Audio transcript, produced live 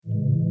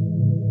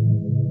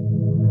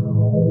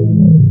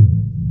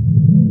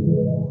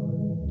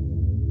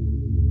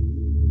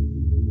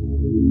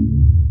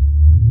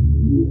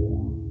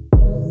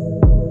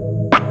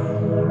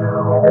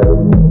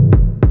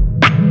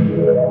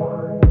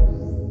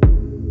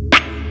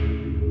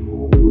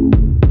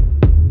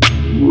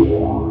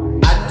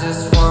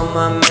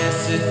want my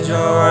message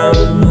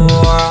around the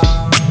world.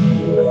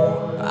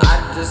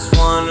 I just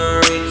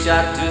wanna reach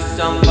out to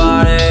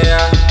somebody.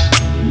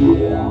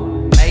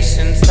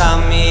 Patience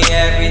taught me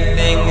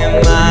everything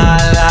in my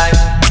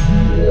life.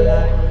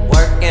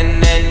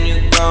 Working and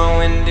you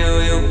growing,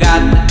 do you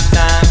got the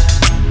time?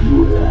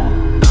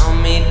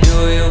 On me, do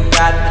you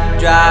got the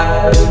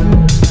drive?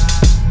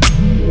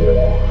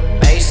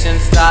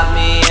 Patience taught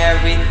me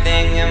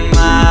everything in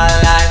my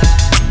life.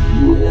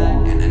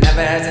 And I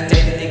never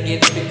hesitated to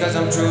get it because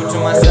I'm true to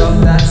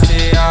myself, that's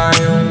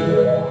TRU.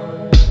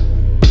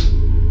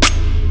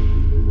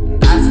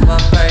 That's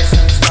what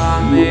patience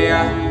taught me,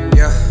 yeah.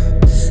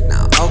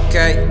 Now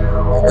okay,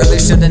 really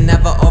should've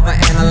never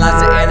overanalyzed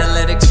the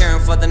analytics,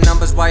 caring for the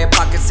numbers while your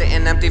pocket's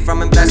sitting empty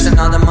from investing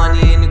all the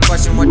money. And you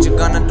question what you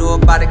gonna do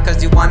about it,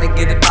 cause you wanna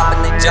get it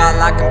poppin'. They jaw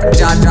locking for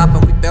jaw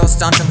dropping, we built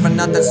something for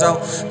nothing. So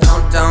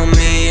don't tell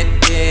me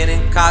it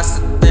didn't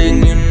cost a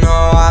thing. You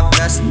know I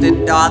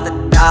vested all the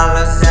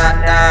dollars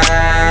out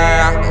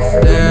there.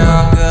 If there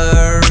a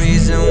good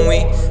reason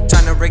we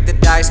tryna rig the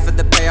dice for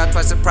the payout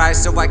twice the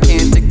price, so I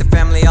can't take the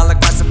family all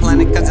across the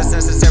planet, cause it's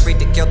necessary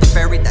to kill the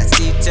fairy. That's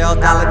detailed,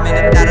 I'll admit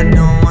it that I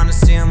don't wanna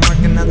see him work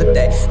another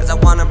day, cause I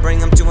wanna bring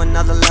him to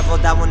another level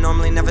that we'll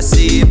normally never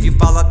see if you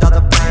followed all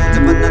the plans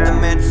of another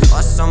man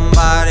or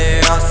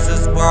somebody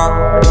else's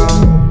world.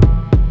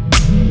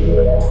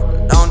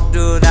 Don't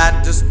do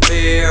that, just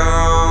be your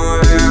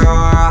own hero.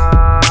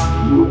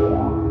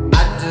 I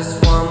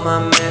just want my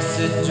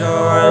message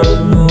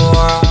around the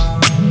world.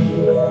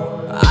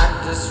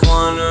 I just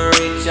wanna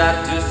reach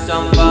out to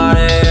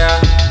somebody.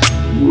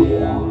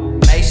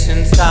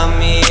 Patience taught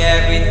me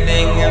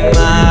everything in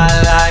my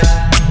life.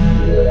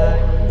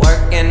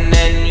 Working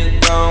and you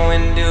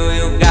growing, do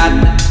you got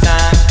the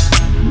time?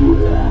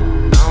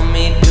 On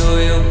me, do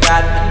you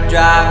got the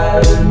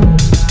drive?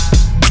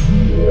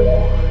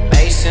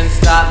 Patience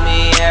taught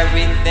me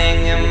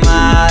everything in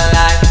my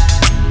life.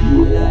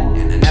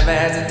 And I never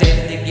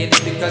hesitated to get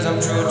it because I'm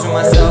true to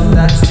myself,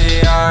 that's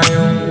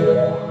TRU.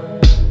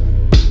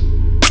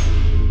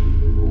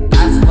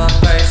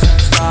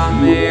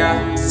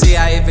 See,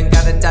 I even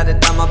got it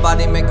tatted on my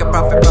body, make a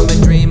profit from a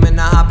dream and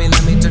a hobby.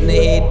 Let me turn the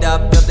heat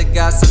up, build the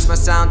gas, touch my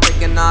sound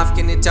taking off.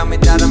 Can you tell me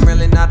that I'm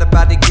really not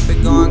about to keep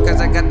it going?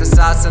 Cause I got the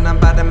sauce and I'm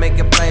about to make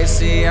it play.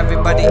 See,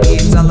 everybody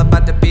eats, all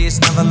about the peace,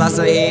 never lost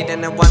a heat.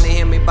 And they wanna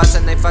hear me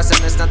bustin', they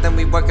fussin'. It's nothing,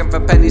 we working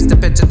for pennies to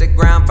pitch at the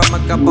ground from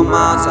a couple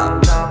miles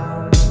up.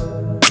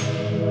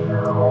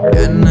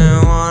 And they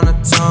wanna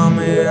tell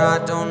me I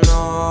don't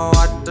know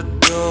what to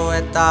do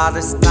with all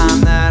this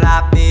time that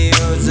I be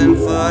using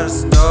for the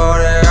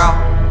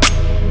studio.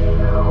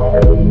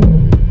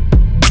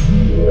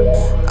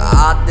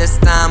 All this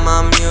time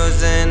I'm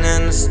using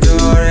in the studio.